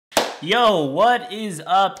Yo, what is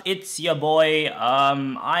up? It's your boy.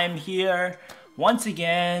 I'm here once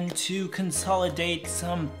again to consolidate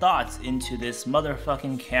some thoughts into this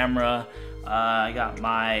motherfucking camera. I got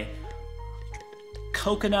my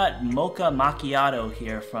coconut mocha macchiato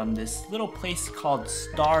here from this little place called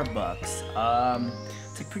Starbucks.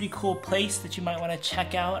 It's a pretty cool place that you might want to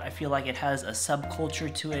check out. I feel like it has a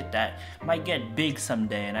subculture to it that might get big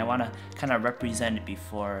someday, and I want to kind of represent it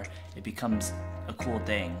before it becomes a cool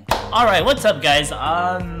thing. Alright, what's up guys?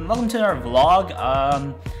 Welcome to our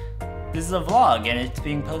vlog. This is a vlog and it's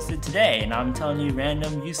being posted today, and I'm telling you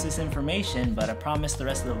random useless information, but I promise the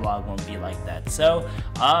rest of the vlog won't be like that. So,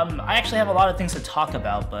 I actually have a lot of things to talk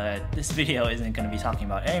about, but this video isn't going to be talking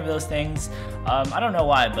about any of those things. I don't know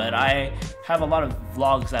why, but I have a lot of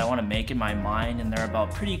vlogs that I want to make in my mind, and they're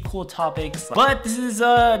about pretty cool topics. But this is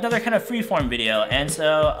another kind of freeform video, and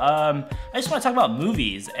so I just want to talk about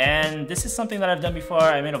movies, and this is something that I've done before.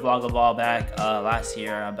 I made a vlog a while back last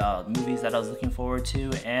year about movies that I was looking forward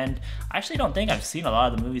to, and I actually don't think I've seen a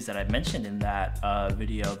lot of the movies that I mentioned in that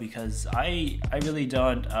video, because I really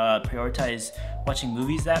don't prioritize watching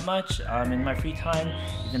movies that much in my free time,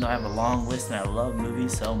 even though I have a long list and I love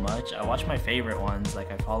movies so much. I watch my favorite ones,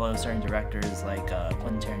 like I follow certain directors like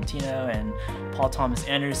Quentin Tarantino and Paul Thomas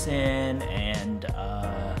Anderson and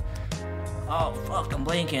oh fuck, I'm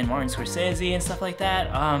blanking, Martin Scorsese and stuff like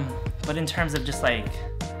that. But in terms of just like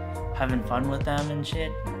having fun with them and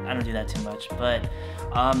shit, I don't do that too much. But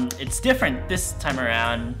it's different this time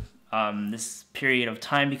around, this period of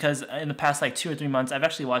time, because in the past like 2 or 3 months I've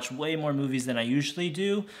actually watched way more movies than I usually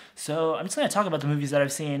do. So I'm just gonna talk about the movies that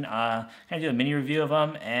I've seen, kind of do a mini review of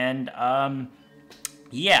them, and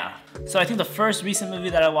yeah. So I think the first recent movie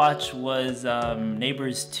that I watched was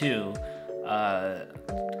Neighbors 2.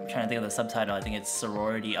 I'm trying to think of the subtitle. I think it's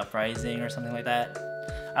Sorority Uprising or something like that.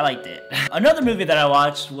 I liked it. Another movie that I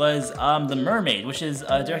watched was The Mermaid, which is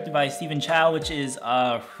directed by Stephen Chow, which is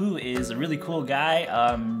who is a really cool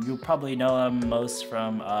guy. You'll probably know him most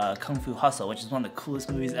from Kung Fu Hustle, which is one of the coolest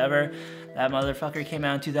movies ever. That motherfucker came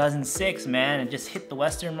out in 2006, man, and just hit the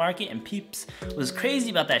Western market, and peeps was crazy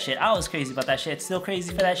about that shit. I was crazy about that shit, still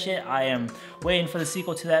crazy for that shit. I am waiting for the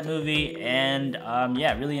sequel to that movie, and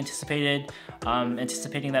yeah, really anticipating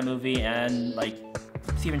that movie, and like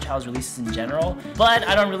Stephen Chow's releases in general. But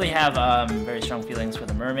I don't really have very strong feelings for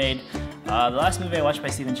The Mermaid. The last movie I watched by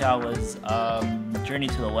Stephen Chow was Journey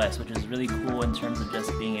to the West, which is really cool in terms of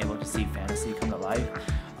just being able to see fantasy come to life.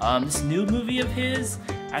 This new movie of his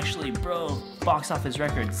actually broke box office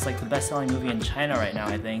records. It's like the best-selling movie in China right now,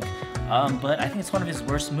 I think. But I think it's one of his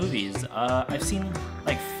worst movies. I've seen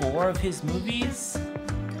like 4 of his movies.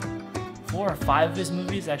 4 or 5 of his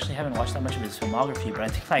movies. I actually haven't watched that much of his filmography, but I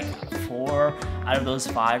think like 4 out of those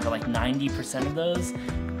 5, or like 90% of those,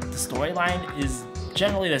 the storyline is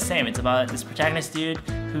generally the same. It's about this protagonist dude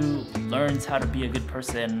who learns how to be a good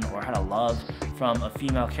person, or how to love, from a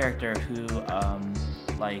female character who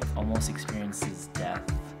like almost experiences death.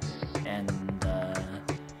 And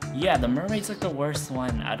yeah, The Mermaid's like the worst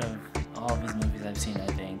one out of all of his movies I've seen, I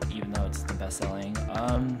think, even though it's the best-selling.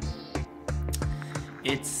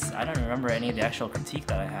 I don't remember any of the actual critique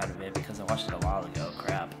that I had of it because I watched it a while ago.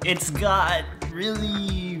 Crap. It's got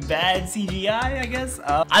really bad CGI, I guess.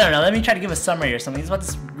 I don't know, let me try to give a summary or something. It's about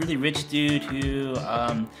this really rich dude who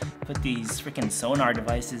put these freaking sonar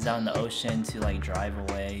devices down in the ocean to like drive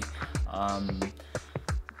away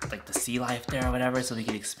like the sea life there or whatever, so he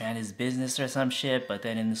could expand his business or some shit. But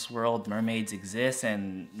then in this world, mermaids exist,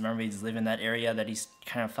 and mermaids live in that area that he's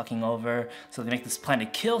kind of fucking over. So they make this plan to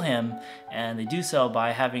kill him, and they do so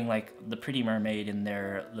by having like the pretty mermaid in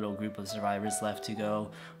their little group of survivors left to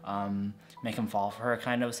go make him fall for her,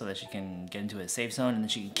 kind of, so that she can get into a safe zone, and then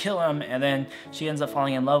she can kill him, and then she ends up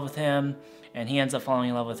falling in love with him, and he ends up falling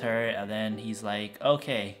in love with her, and then he's like,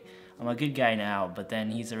 okay, I'm a good guy now. But then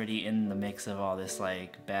he's already in the mix of all this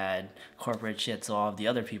like bad corporate shit, so all of the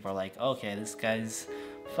other people are like, okay, this guy's,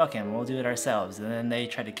 fuck him, we'll do it ourselves. And then they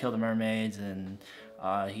try to kill the mermaids, and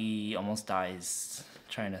he almost dies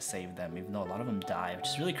trying to save them, even though a lot of them die, which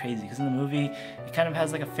is really crazy, because in the movie it kind of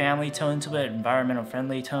has like a family tone to it, environmental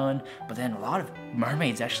friendly tone, but then a lot of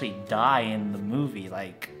mermaids actually die in the movie,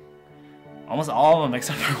 like almost all of them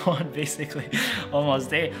except for one, basically.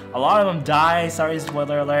 Almost. A lot of them die. Sorry,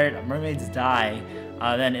 spoiler alert. Mermaids die.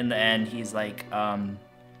 Then in the end, he's like,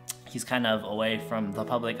 he's kind of away from the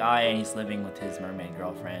public eye, and he's living with his mermaid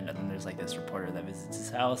girlfriend. And then there's like this reporter that visits his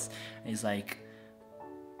house, and he's like,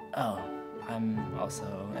 oh, I'm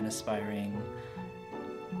also an aspiring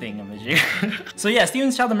thingamajig. So yeah,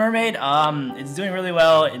 Stephen Chow The Mermaid, it's doing really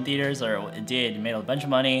well in theaters, or it did. It made a bunch of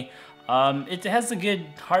money. It has a good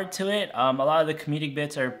heart to it. A lot of the comedic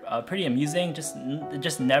bits are pretty amusing.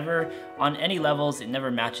 Just never, on any levels, it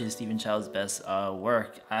never matches Stephen Chow's best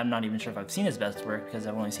work. I'm not even sure if I've seen his best work because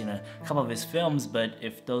I've only seen a couple of his films. But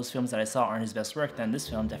if those films that I saw aren't his best work, then this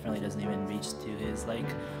film definitely doesn't even reach to his like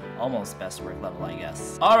almost best work level, I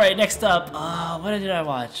guess. All right, next up, what did I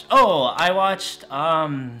watch? Oh, I watched a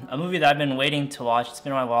movie that I've been waiting to watch. It's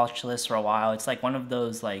been on my watch list for a while. It's like one of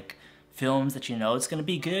those like films that you know it's gonna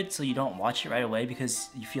be good, so you don't watch it right away because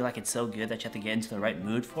you feel like it's so good that you have to get into the right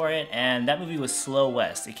mood for it. And that movie was Slow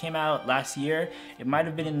West. It came out last year. It might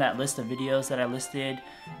have been in that list of videos that I listed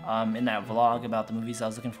in that vlog about the movies I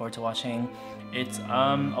was looking forward to watching. It's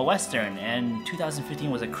a Western, and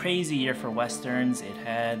 2015 was a crazy year for Westerns. It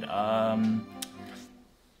had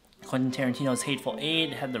Quentin Tarantino's Hateful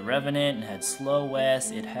Eight, it had The Revenant, it had Slow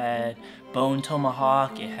West, it had Bone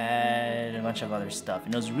Tomahawk, it had a bunch of other stuff.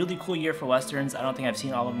 And it was a really cool year for Westerns. I don't think I've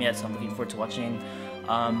seen all of them yet, so I'm looking forward to watching.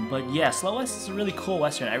 But yeah, Slow West is a really cool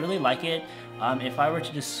Western. I really like it. If I were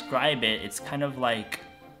to describe it, it's kind of like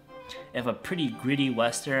if a pretty gritty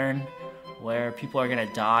Western where people are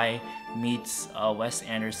gonna die meets a Wes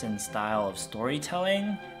Anderson style of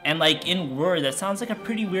storytelling. And like in word, that sounds like a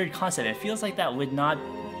pretty weird concept. It feels like that would not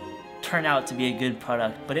turn out to be a good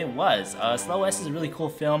product, but it was. Slow West is a really cool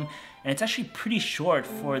film, and it's actually pretty short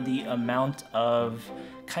for the amount of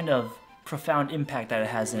kind of profound impact that it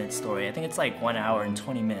has in its story. I think it's like 1 hour and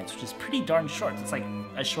 20 minutes, which is pretty darn short. It's like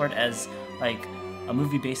as short as like a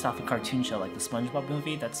movie based off a cartoon show like the SpongeBob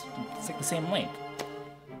movie. It's like the same length.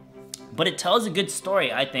 But it tells a good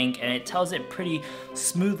story, I think, and it tells it pretty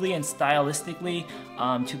smoothly and stylistically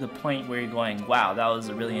to the point where you're going, wow, that was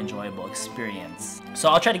a really enjoyable experience. So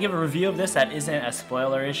I'll try to give a review of this that isn't as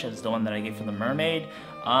spoilerish as the one that I gave for The Mermaid.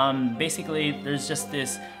 Basically, there's just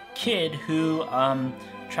this kid who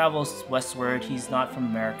travels westward. He's not from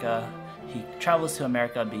America. He travels to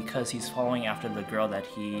America because he's following after the girl that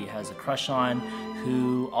he has a crush on,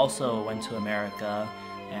 who also went to America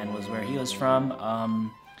and was where he was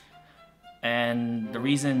from. And the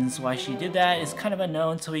reasons why she did that is kind of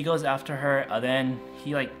unknown, so he goes after her. Then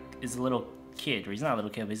he like is a little kid, or he's not a little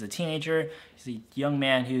kid, but he's a teenager. He's a young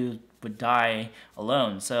man who would die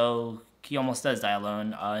alone. So he almost does die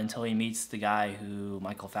alone until he meets the guy who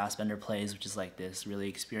Michael Fassbender plays, which is like this really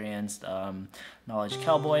experienced knowledge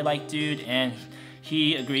cowboy-like dude. And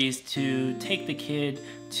he agrees to take the kid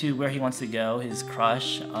to where he wants to go, his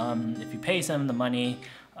crush, if he pays him the money.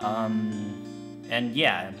 And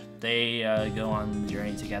yeah, they go on the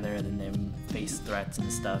journey together, and then they face threats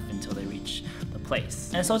and stuff until they reach the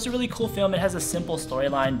place. And so it's a really cool film. It has a simple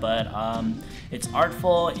storyline, but it's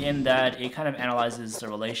artful in that it kind of analyzes the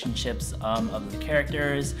relationships of the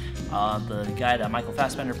characters. The guy that Michael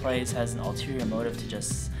Fassbender plays has an ulterior motive to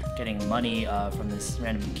just getting money from this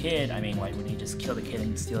random kid. I mean, why wouldn't he just kill the kid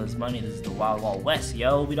and steal his money? This is the Wild Wild West,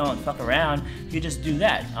 yo. We don't fuck around. You could just do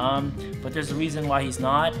that. But there's a reason why he's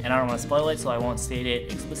not, and I don't want to spoil it, so I won't state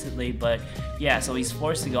it explicitly. But yeah, so he's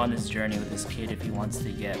forced to go on this journey with this kid if he wants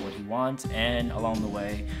to get what he wants, and along the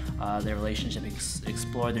way, their relationship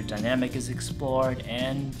explored, their dynamic is explored,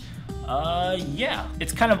 and yeah,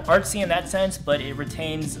 it's kind of artsy in that sense, but it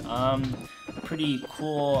retains pretty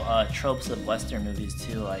cool tropes of Western movies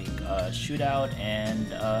too, like shootout and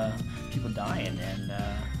people dying and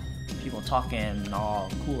people talking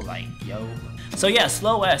all cool like, yo. So yeah,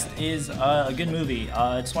 Slow West is a good movie.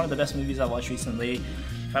 It's one of the best movies I watched recently.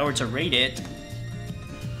 If I were to rate it,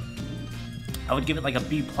 I would give it like a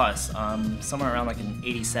B+, somewhere around like an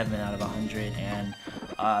 87 out of 100, and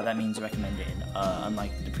that means recommended,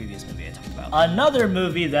 unlike the previous movie I talked about. Another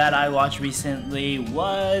movie that I watched recently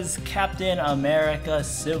was Captain America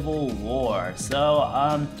Civil War.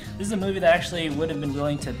 So this is a movie that I actually would have been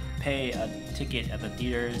willing to pay a ticket at the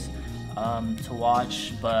theaters to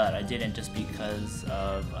watch, but I didn't just because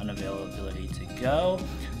of unavailability to go.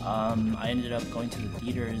 I ended up going to the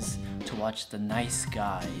theaters to watch The Nice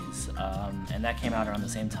Guys, and that came out around the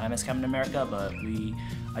same time as Captain America, but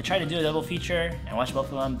I tried to do a double feature and watch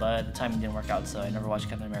both of them, but the timing didn't work out, so I never watched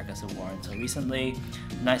Captain America Civil War until recently.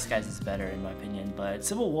 The Nice Guys is better in my opinion, but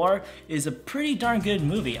Civil War is a pretty darn good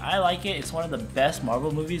movie. I like it. It's one of the best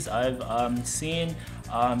Marvel movies I've seen.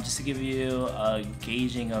 Just to give you a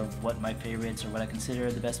gauging of what my favorites or what I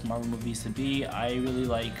consider the best Marvel movies to be, I really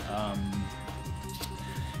like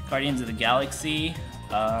Guardians of the Galaxy,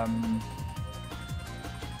 I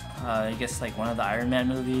guess like one of the Iron Man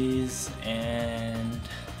movies, and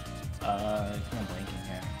I'm blanking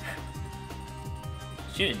here.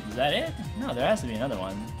 Shoot, is that it? No, there has to be another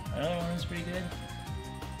one. Another one was pretty good.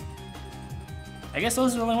 I guess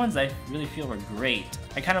those are the only ones I really feel were great.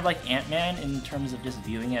 I kind of like Ant-Man in terms of just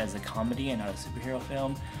viewing it as a comedy and not a superhero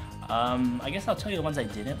film. I guess I'll tell you the ones I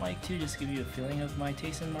didn't like too, just to give you a feeling of my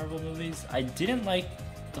taste in Marvel movies. I didn't like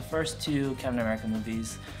the first two Captain America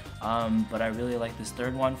movies, but I really like this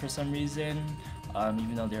third one for some reason,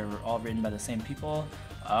 even though they're all written by the same people.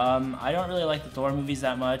 I don't really like the Thor movies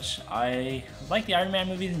that much. I like the Iron Man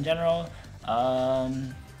movies in general.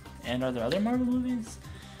 And are there other Marvel movies?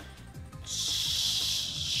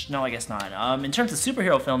 No, I guess not. In terms of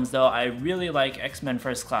superhero films, though, I really like X-Men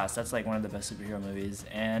First Class. That's like one of the best superhero movies.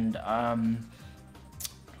 And I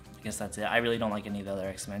guess that's it. I really don't like any of the other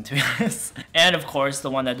X-Men, to be honest. And of course,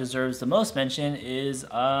 the one that deserves the most mention is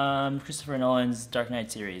Christopher Nolan's Dark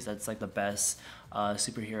Knight series. That's like the best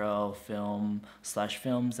superhero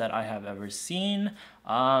films that I have ever seen.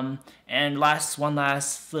 And one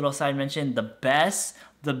last little side mention, the best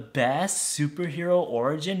superhero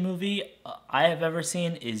origin movie I have ever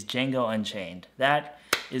seen is Django Unchained. That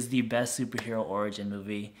is the best superhero origin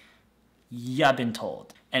movie you've been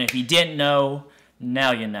told. And if you didn't know,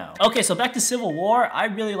 now you know. Okay, so back to Civil War. I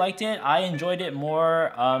really liked it. I enjoyed it more.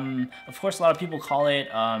 Of course, a lot of people call it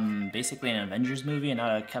basically an Avengers movie and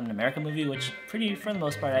not a Captain America movie, which for the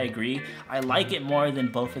most part, I agree. I like it more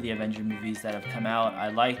than both of the Avenger movies that have come out. I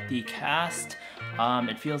like the cast.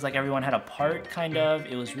 It feels like everyone had a part, kind of.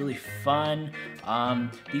 It was really fun.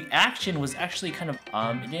 The action was actually kind of,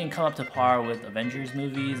 it didn't come up to par with Avengers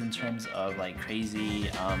movies in terms of like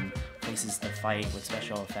crazy places to fight with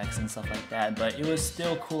special effects and stuff like that, but it was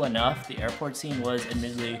still cool enough. The airport scene was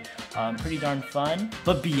admittedly pretty darn fun,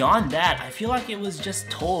 but beyond that, I feel like it was just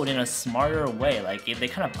told in a smarter way. Like they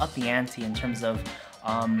kind of upped the ante in terms of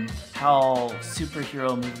how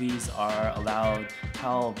superhero movies are allowed,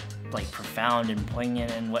 how like profound and poignant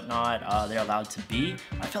and whatnot they're allowed to be.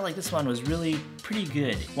 I felt like this one was really pretty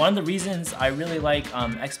good. One of the reasons I really like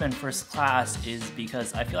X-Men First Class is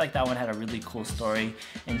because I feel like that one had a really cool story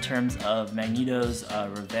in terms of Magneto's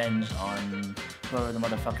revenge on whoever the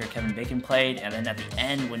motherfucker Kevin Bacon played, and then at the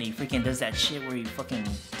end when he freaking does that shit where he fucking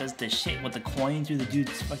does the shit with the coin through the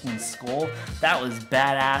dude's fucking skull, that was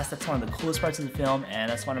badass. That's one of the coolest parts of the film, and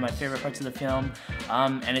that's one of my favorite parts of the film.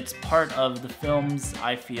 And it's part of the film's,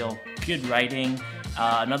 I feel, good writing.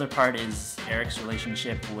 Another part is Eric's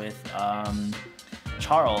relationship with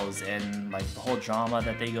Charles and like the whole drama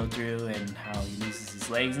that they go through and how he loses his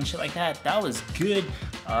legs and shit like that. That was good,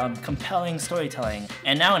 compelling storytelling.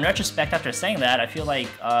 And now in retrospect, after saying that, I feel like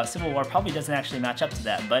Civil War probably doesn't actually match up to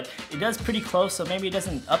that, but it does pretty close, so maybe it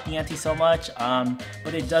doesn't up the ante so much,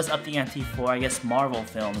 but it does up the ante for, I guess, Marvel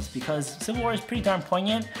films, because Civil War is pretty darn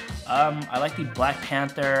poignant. I like the Black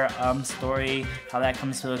Panther story, how that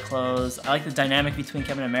comes to a close. I like the dynamic between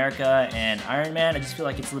Captain America and Iron Man. I just feel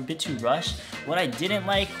like it's a little bit too rushed. What I didn't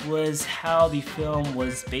like was how the film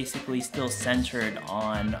was basically still centered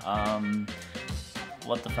on,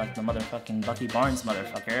 what the fuck, the motherfucking Bucky Barnes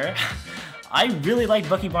motherfucker. I really liked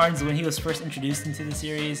Bucky Barnes when he was first introduced into the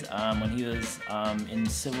series, when he was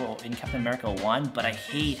in Captain America 1, but I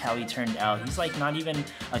hate how he turned out. He's like not even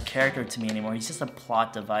a character to me anymore. He's just a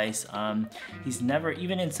plot device. He's never,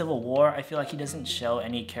 even in Civil War, I feel like he doesn't show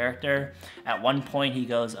any character. At one point he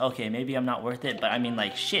goes, okay, maybe I'm not worth it, but I mean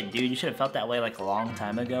like, shit, dude, you should have felt that way like a long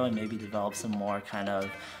time ago and maybe developed some more kind of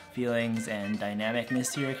feelings and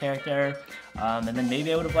dynamicness to your character, and then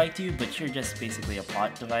maybe I would have liked you, but you're just basically a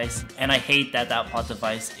plot device. And I hate that that plot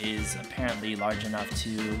device is apparently large enough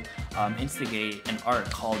to instigate an arc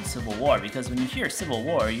called Civil War, because when you hear Civil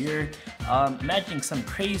War, you're imagining some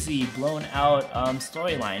crazy blown out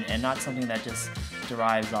storyline and not something that just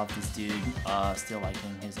derives off this dude still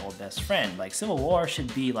liking his old best friend. Like, Civil War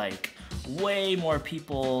should be like way more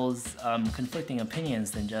people's conflicting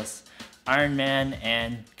opinions than just Iron Man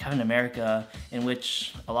and Captain America, in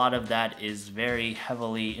which a lot of that is very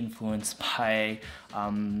heavily influenced by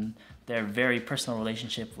their very personal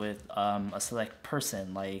relationship with a select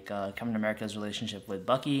person, like Captain America's relationship with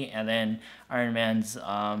Bucky, and then Iron Man's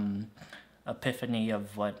epiphany of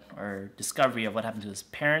discovery of what happened to his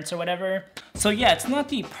parents or whatever. So yeah, it's not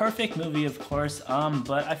the perfect movie, of course,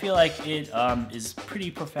 but I feel like it is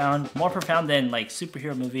pretty profound, more profound than like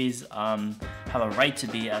superhero movies have a right to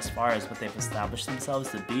be as far as what they've established themselves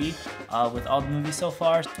to be with all the movies so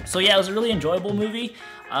far. So yeah, it was a really enjoyable movie.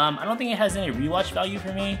 I don't think it has any rewatch value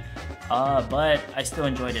for me, but I still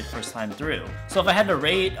enjoyed it first time through. So if I had to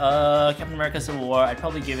rate Captain America Civil War, I'd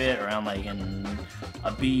probably give it around like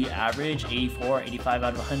a B average, 84, 85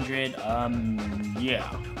 out of 100.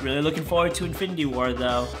 Yeah. Really looking forward to Infinity War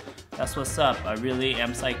though. That's what's up. I really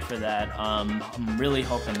am psyched for that. I'm really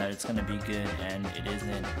hoping that it's gonna be good and it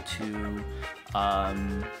isn't too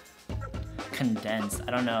condensed.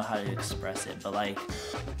 I don't know how to express it, but like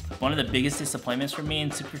one of the biggest disappointments for me in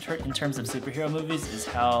terms of superhero movies is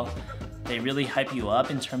how they really hype you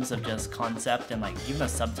up in terms of just concept, and like even the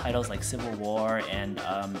subtitles like Civil War, and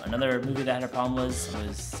another movie that I had a problem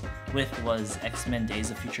was X-Men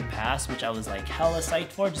Days of Future Past, which I was like hella psyched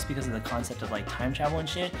for just because of the concept of like time travel and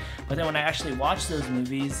shit. But then when I actually watched those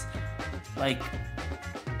movies, like,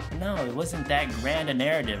 no, it wasn't that grand a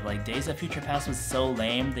narrative. Like Days of Future Past was so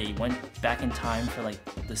lame. They went back in time for like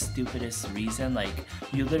the stupidest reason. Like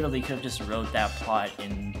you literally could have just wrote that plot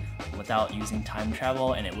in without using time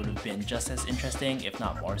travel, and it would have been just as interesting, if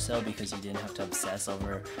not more so, because you didn't have to obsess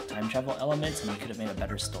over time travel elements, and you could have made a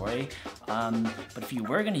better story. But if you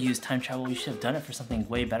were gonna use time travel, you should have done it for something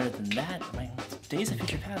way better than that. Like Days of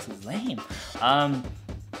Future Past was lame.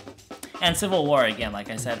 And Civil War, again,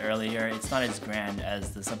 like I said earlier, it's not as grand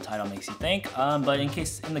as the subtitle makes you think, but in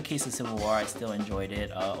the case of Civil War, I still enjoyed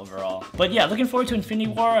it overall. But yeah, looking forward to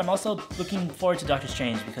Infinity War. I'm also looking forward to Doctor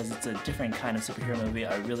Strange because it's a different kind of superhero movie.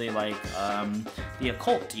 I really like the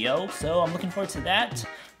occult, yo, so I'm looking forward to that.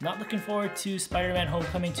 Not looking forward to Spider-Man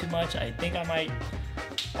Homecoming too much. I think I might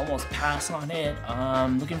almost pass on it.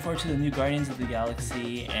 Looking forward to the new Guardians of the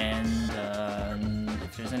Galaxy, and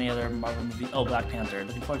if there's any other Marvel movie, oh, Black Panther,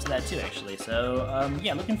 looking forward to that too actually. So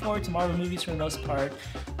yeah, looking forward to Marvel movies for the most part,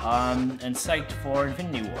 and psyched for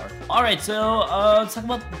Infinity War. Alright, so let's talk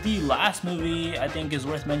about the last movie I think is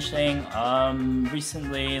worth mentioning.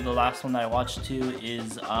 Recently, the last one that I watched too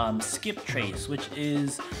is Skiptrace, which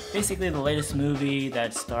is basically the latest movie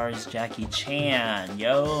that stars Jackie Chan.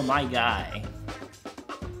 Yo, my guy.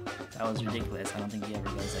 That was ridiculous. I don't think he ever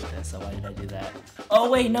goes like this, so why did I do that? Oh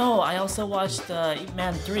wait, no, I also watched Ip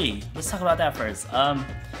Man 3. Let's talk about that first.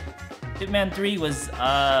 Ip Man 3 was,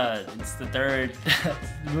 it's the third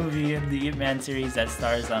movie in the Ip Man series that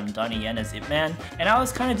stars Donnie Yen as Ip Man. And I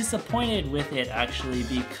was kind of disappointed with it actually,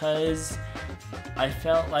 because I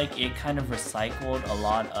felt like it kind of recycled a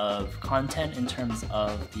lot of content in terms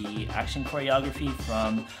of the action choreography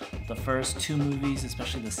from the first two movies,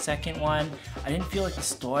 especially the second one. I didn't feel like the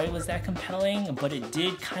story was that compelling, but it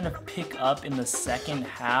did kind of pick up in the second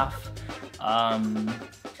half.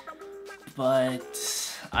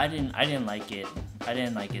 But I didn't like it. I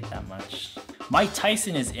didn't like it that much. Mike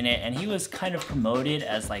Tyson is in it, and he was kind of promoted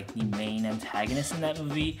as like the main antagonist in that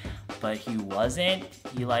movie, but he wasn't.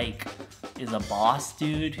 He like is a boss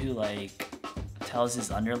dude who like tells his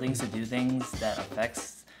underlings to do things that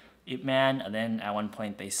affects Ip Man, and then at one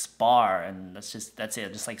point they spar, and that's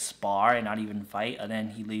it, just like spar and not even fight, and then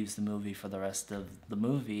he leaves the movie for the rest of the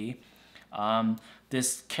movie.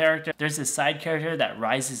 This character, there's this side character that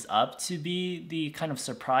rises up to be the kind of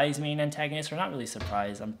surprise main antagonist, or not really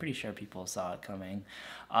surprise, I'm pretty sure people saw it coming.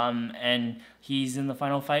 And he's in the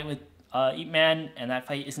final fight with Ip Man, and that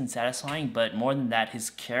fight isn't satisfying, but more than that, his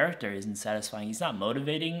character isn't satisfying. He's not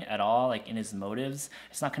motivating at all, like in his motives.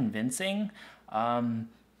 It's not convincing. So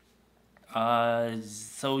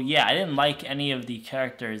yeah, I didn't like any of the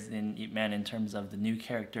characters in Ip Man in terms of the new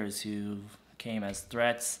characters who came as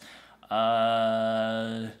threats.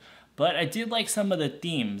 But I did like some of the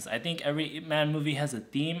themes. I think every Ip Man movie has a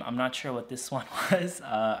theme. I'm not sure what this one was.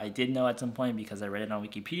 I did know at some point because I read it on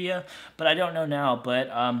Wikipedia, but I don't know now. But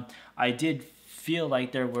I did feel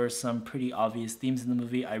like there were some pretty obvious themes in the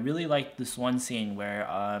movie. I really liked this one scene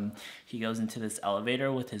where he goes into this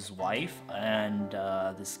elevator with his wife, and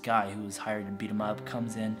this guy who was hired to beat him up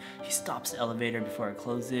comes in. He stops the elevator before it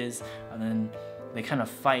closes, and then they kind of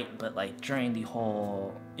fight, but like during the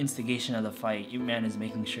whole instigation of the fight, Ip Man is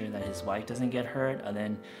making sure that his wife doesn't get hurt, and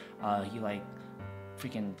then he like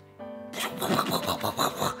freaking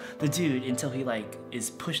the dude until he like is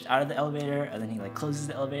pushed out of the elevator, and then he like closes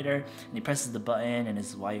the elevator and he presses the button, and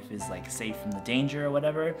his wife is like safe from the danger or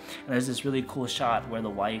whatever. And there's this really cool shot where the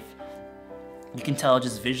wife, you can tell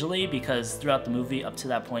just visually, because throughout the movie up to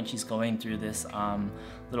that point she's going through this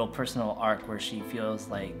little personal arc where she feels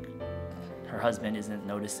like her husband isn't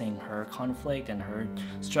noticing her conflict and her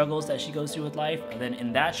struggles that she goes through with life. And then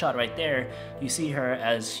in that shot right there, you see her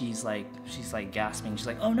as she's like gasping. She's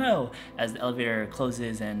like, oh no, as the elevator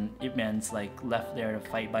closes and Ip Man's like left there to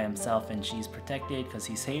fight by himself, and she's protected because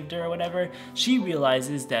he saved her or whatever. She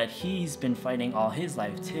realizes that he's been fighting all his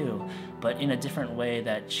life too, but in a different way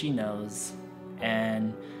that she knows.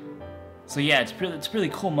 And so yeah, it's a really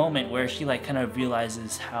cool moment where she like kind of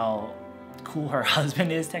realizes how cool her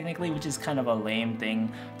husband is technically, which is kind of a lame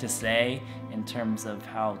thing to say in terms of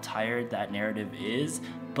how tired that narrative is.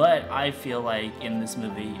 But I feel like in this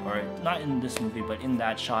movie, or not in this movie, but in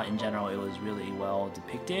that shot in general, it was really well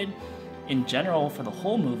depicted. In general, for the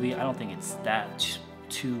whole movie, I don't think it's that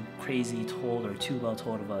too crazy told or too well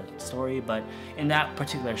told of a story, but in that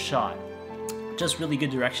particular shot, just really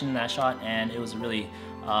good direction in that shot, and it was a really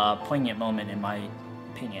poignant moment in my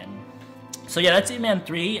opinion. So yeah, that's Ip Man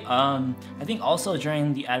 3. I think also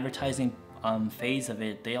during the advertising phase of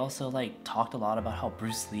it, they also like talked a lot about how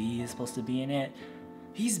Bruce Lee is supposed to be in it.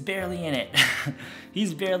 He's barely in it.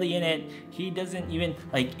 He's barely in it. He doesn't even,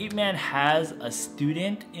 like, Ip Man has a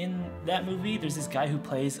student in that movie. There's this guy who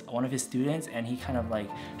plays one of his students, and he kind of like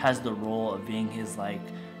has the role of being his like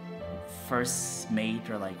first mate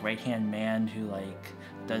or like right-hand man who like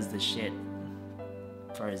does the shit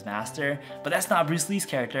for his master. But that's not Bruce Lee's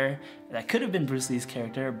character. That could have been Bruce Lee's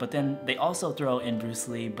character, but then they also throw in Bruce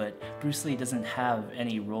Lee, but Bruce Lee doesn't have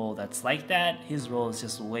any role that's like that. His role is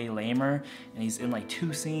just way lamer, and he's in like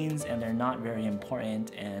 2 scenes and they're not very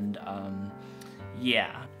important, and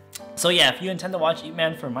yeah. So yeah, if you intend to watch Ip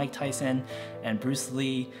Man for Mike Tyson and Bruce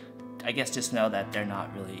Lee, I guess just know that they're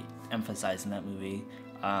not really emphasized in that movie.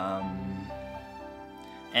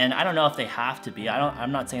 And I don't know if they have to be.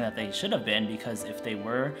 I'm not saying that they should have been, because if they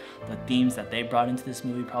were, the themes that they brought into this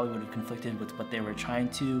movie probably would have conflicted with what they were trying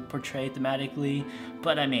to portray thematically.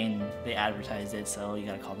 But I mean, they advertised it, so you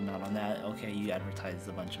gotta call them out on that. Okay, you advertised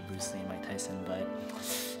a bunch of Bruce Lee and Mike Tyson, but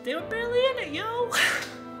they were barely in it, yo!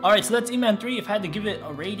 Alright, so that's Ip Man 3. If I had to give it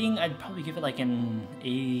a rating, I'd probably give it like an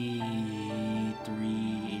 83,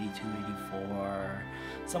 82, 84.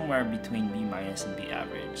 Somewhere between B- and B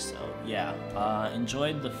average. So yeah,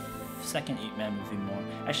 enjoyed the second Ip Man movie more.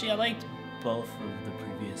 Actually, I liked both of the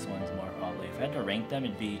previous ones more probably. If I had to rank them,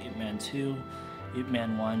 it'd be Ip Man 2, Ip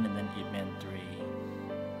Man 1, and then Ip Man 3.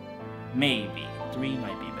 Maybe. 3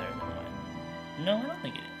 might be better than 1. No, I don't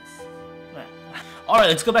think it is. Alright,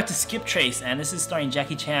 let's go back to Skiptrace, and this is starring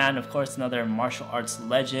Jackie Chan, of course, another martial arts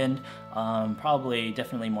legend. Probably,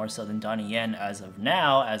 definitely more so than Donnie Yen as of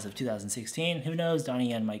now, as of 2016. Who knows,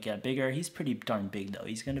 Donnie Yen might get bigger. He's pretty darn big though.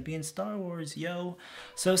 He's gonna be in Star Wars, yo.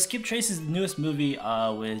 So Skiptrace is the newest movie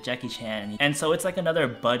with Jackie Chan. And so it's like another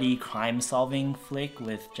buddy crime solving flick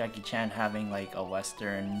with Jackie Chan having like a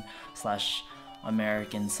Western /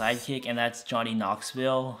 American sidekick, and that's Johnny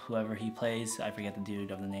Knoxville, whoever he plays. I forget the dude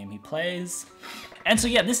of the name he plays. And so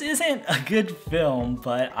yeah, this isn't a good film,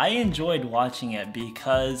 but I enjoyed watching it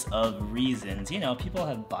because of reasons. You know, people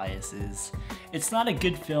have biases. It's not a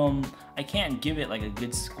good film. I can't give it like a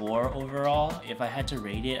good score overall. If I had to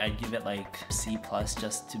rate it, I'd give it like C+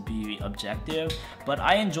 just to be objective. But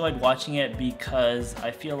I enjoyed watching it because I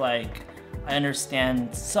feel like I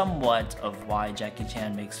understand somewhat of why Jackie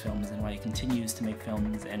Chan makes films and why he continues to make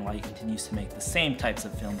films and why he continues to make the same types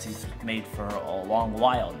of films he's made for a long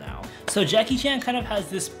while now. So Jackie Chan kind of has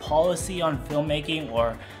this policy on filmmaking,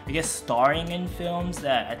 or I guess starring in films,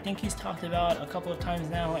 that I think he's talked about a couple of times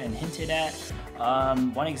now and hinted at.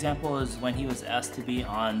 One example is when he was asked to be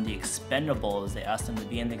on The Expendables. They asked him to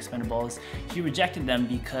be in The Expendables. He rejected them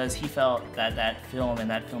because he felt that that film and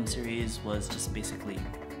that film series was just basically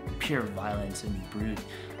pure violence and brute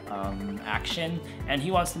action, and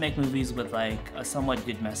he wants to make movies with like a somewhat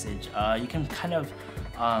good message. You can kind of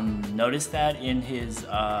notice that in his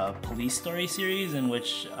Police Story series, in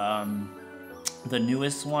which the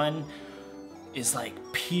newest one is like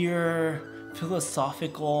pure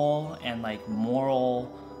philosophical and like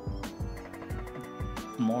moral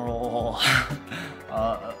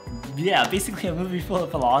yeah, basically a movie full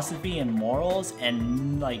of philosophy and morals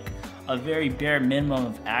and like a very bare minimum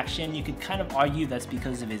of action. You could kind of argue that's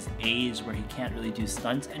because of his age, where he can't really do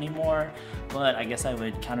stunts anymore, but I guess I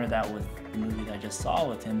would counter that with the movie that I just saw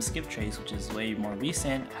with him, Skiptrace, which is way more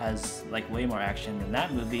recent, has like way more action than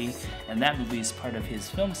that movie, and that movie is part of his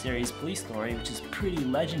film series, Police Story, which is pretty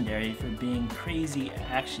legendary for being crazy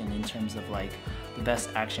action in terms of like the best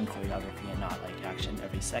action choreography and not like action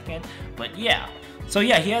every second. But yeah, so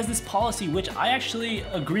yeah, he has this policy which I actually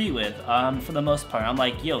agree with for the most part. I'm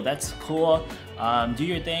like, yo, that's cool, do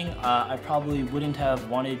your thing. I probably wouldn't have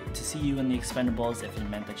wanted to see you in The Expendables if it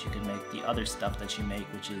meant that you could make the other stuff that you make,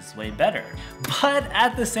 which is way better. But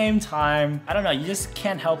at the same time, I don't know, you just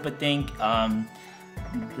can't help but think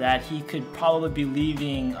that he could probably be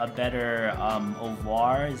leaving a better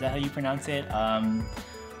oeuvre, is that how you pronounce it?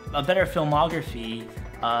 A better filmography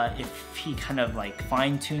if he kind of like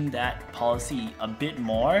fine-tuned that policy a bit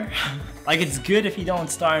more. Like, it's good if you don't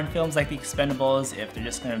star in films like The Expendables, if they're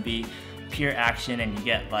just gonna be pure action and you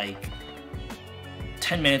get like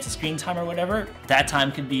 10 minutes of screen time or whatever. That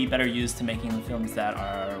time could be better used to making the films that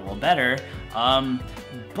are, well, better.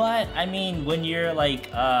 But I mean, when you're like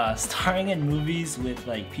starring in movies with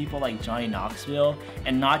like people like Johnny Knoxville,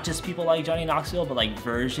 and not just people like Johnny Knoxville, but like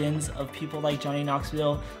versions of people like Johnny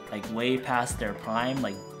Knoxville, like way past their prime,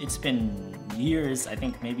 like it's been years, I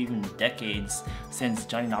think maybe even decades, since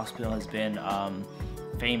Johnny Knoxville has been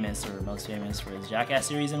famous, or most famous for his Jackass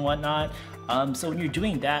series and whatnot. So when you're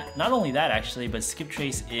doing that, not only that actually, but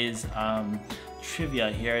Skiptrace is trivia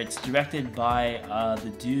here. It's directed by the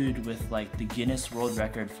dude with like the Guinness World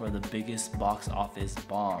Record for the biggest box office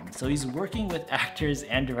bomb. So he's working with actors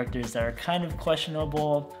and directors that are kind of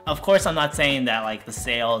questionable. Of course, I'm not saying that like the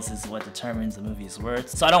sales is what determines the movie's worth,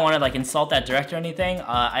 so I don't want to like insult that director or anything.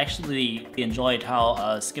 I actually enjoyed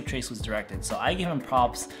how Skiptrace was directed, so I give him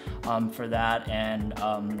props for that, and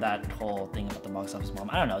that whole thing about the box office bomb.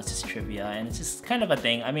 I don't know, it's just trivia, and it's just kind of a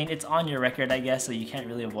thing. I mean, it's on your record, I guess, so you can't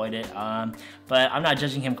really avoid it. But I'm not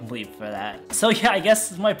judging him completely for that. So yeah, I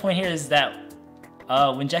guess my point here is that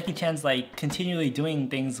when Jackie Chan's like continually doing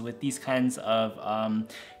things with these kinds of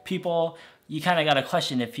people, you kind of got to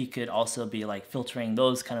question if he could also be like filtering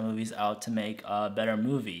those kind of movies out to make better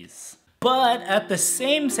movies. But at the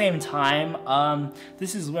same time,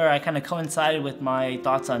 this is where I kind of coincided with my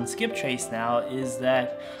thoughts on Skiptrace now, is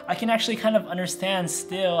that I can actually kind of understand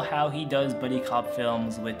still how he does buddy cop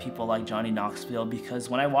films with people like Johnny Knoxville,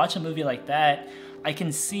 because when I watch a movie like that, I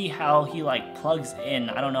can see how he like plugs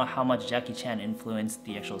in. I don't know how much Jackie Chan influenced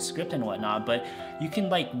the actual script and whatnot, but you can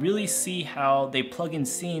like really see how they plug in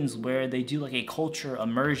scenes where they do like a culture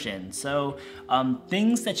immersion. So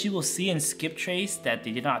things that you will see in Skiptrace that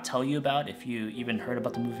they did not tell you about if you even heard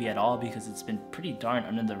about the movie at all, because it's been pretty darn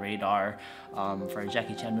under the radar for a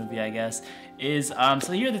Jackie Chan movie, I guess, is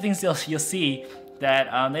so here are the things you'll see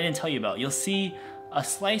that they didn't tell you about. You'll see a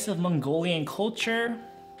slice of Mongolian culture.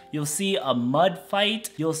 You'll see a mud fight,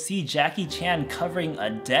 you'll see Jackie Chan covering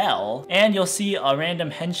Adele, and you'll see a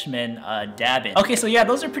random henchman dabbing. Okay, so yeah,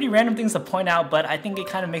 those are pretty random things to point out, but I think it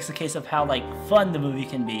kind of makes a case of how like fun the movie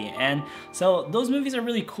can be. And so those movies are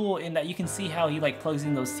really cool in that you can see how he like plugs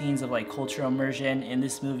in those scenes of like cultural immersion. In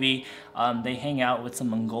this movie, they hang out with some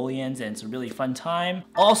Mongolians and it's a really fun time.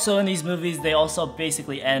 Also in these movies, they also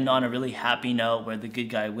basically end on a really happy note where the good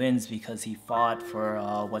guy wins because he fought for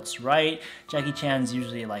what's right. Jackie Chan's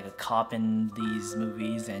usually like a cop in these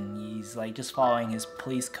movies, and he's like just following his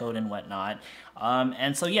police code and whatnot.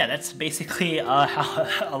 And so yeah, that's basically how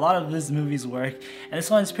a lot of these movies work. And this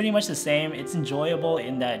one's pretty much the same. It's enjoyable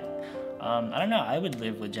in that I don't know, I would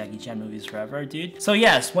live with Jackie Chan movies forever, dude. So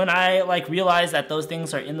yes, when I like realized that those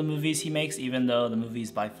things are in the movies he makes, even though the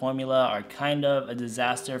movies by formula are kind of a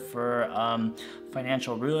disaster for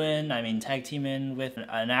financial ruin. I mean, tag teaming with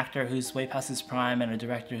an actor who's way past his prime and a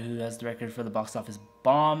director who has directed for the box office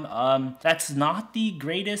bomb. That's not the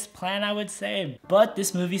greatest plan, I would say, but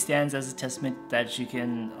this movie stands as a testament that you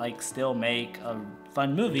can like still make a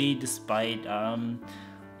fun movie despite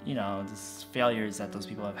you know, the failures that those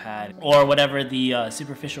people have had, or whatever the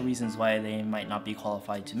superficial reasons why they might not be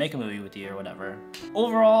qualified to make a movie with you or whatever.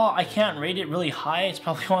 Overall, I can't rate it really high. It's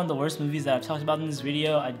probably one of the worst movies that I've talked about in this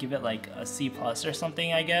video. I'd give it like a C+ or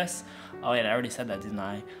something, I guess. Oh wait, I already said that, didn't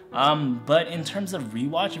I? But in terms of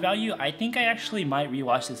rewatch value, I think I actually might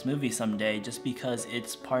rewatch this movie someday just because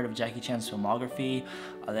it's part of Jackie Chan's filmography.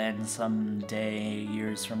 Then someday,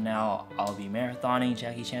 years from now, I'll be marathoning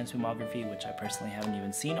Jackie Chan's filmography, which I personally haven't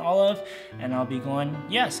even seen all of, and I'll be going,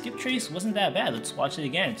 yeah, Skiptrace wasn't that bad, let's watch it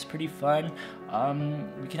again, it's pretty fun.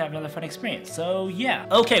 We can have another fun experience. So yeah.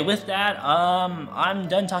 Okay, with that, I'm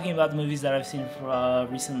done talking about the movies that I've seen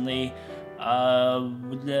recently. Yeah,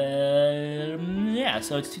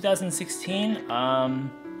 so it's 2016.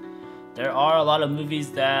 There are a lot of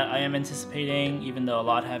movies that I am anticipating, even though a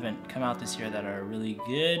lot haven't come out this year that are really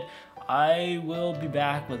good. I will be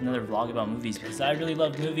back with another vlog about movies because I really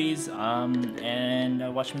love movies, and I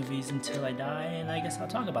watch movies until I die, and I guess I'll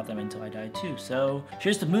talk about them until I die too. So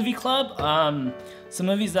here's the movie club. Some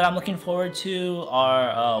movies that I'm looking forward to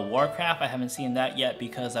are Warcraft. I haven't seen that yet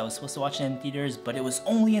because I was supposed to watch it in theaters, but it was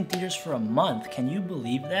only in theaters for a month. Can you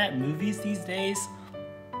believe that? Movies these days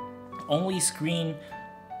only screen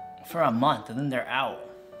for a month and then they're out.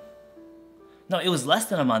 No, it was less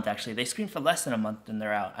than a month actually. They screened for less than a month and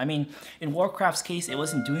they're out. I mean, in Warcraft's case, it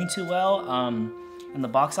wasn't doing too well in the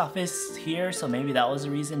box office here, so maybe that was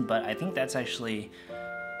the reason, but I think that's actually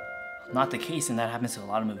not the case, and that happens to a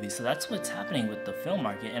lot of movies. So that's what's happening with the film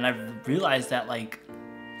market, and I've realized that like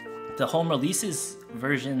the home releases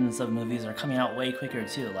versions of movies are coming out way quicker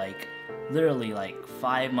too, like literally like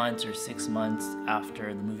 5 months or 6 months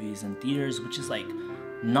after the movie is in theaters, which is like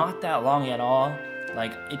not that long at all.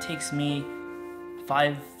 Like it takes me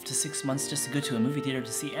 5 to 6 months just to go to a movie theater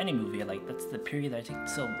to see any movie. Like that's the period that I take.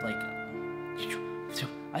 So like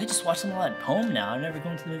I just watch them all at home now. I'm never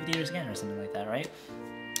going to the movie theaters again or something like that, right?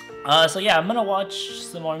 So yeah, I'm gonna watch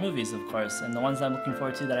some more movies, of course, and the ones that I'm looking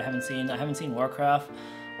forward to that I haven't seen Warcraft.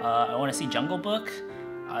 I want to see Jungle Book.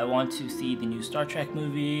 I want to see the new Star Trek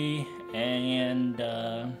movie, and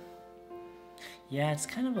yeah, it's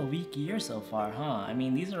kind of a weak year so far, huh? I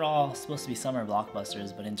mean, these are all supposed to be summer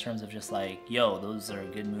blockbusters, but in terms of just like, yo, those are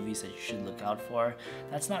good movies that you should look out for,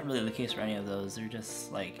 that's not really the case for any of those. They're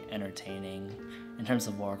just like entertaining. In terms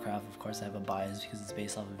of Warcraft, of course, I have a bias because it's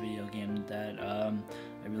based off a video game that I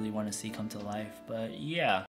really want to see come to life, but yeah.